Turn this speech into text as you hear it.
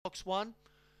Box 1,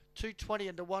 220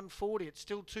 into 140. It's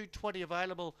still 220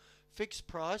 available fixed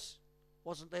price.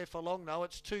 Wasn't there for long though.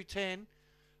 It's 210.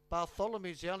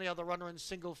 Bartholomew's the only other runner in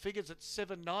single figures at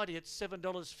 $7.90. It's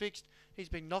 $7 fixed. He's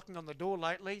been knocking on the door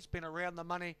lately. He's been around the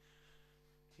money.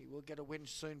 He will get a win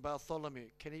soon, Bartholomew.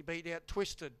 Can he beat out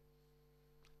Twisted?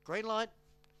 Green light.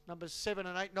 Numbers 7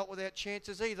 and 8 not without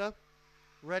chances either.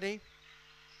 Ready.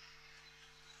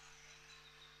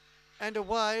 And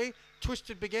away.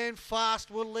 Twisted began fast,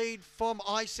 will lead from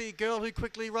Icy Girl, who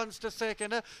quickly runs to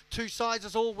second. 2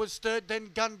 sizes all was stirred,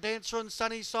 then Gun Dancer and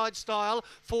Sunnyside Style.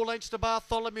 4 lengths to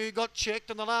Bartholomew, got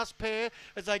checked, and the last pair,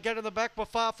 as they get in the back, were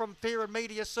Far From Fear and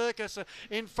Media Circus.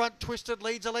 In front, Twisted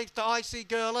leads a length to Icy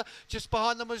Girl. Just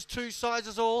behind them was 2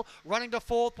 sizes all. Running to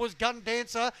fourth was Gun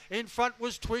Dancer. In front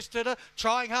was Twisted.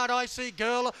 Trying hard, Icy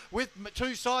Girl with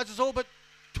 2 sizes all, but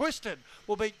Twisted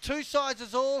will beat 2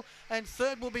 sizes all, and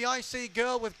third will be Icy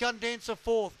Girl with Gun Dancer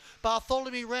fourth.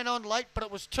 Bartholomew ran on late, but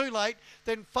it was too late.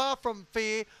 Then Far From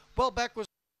Fear, well back was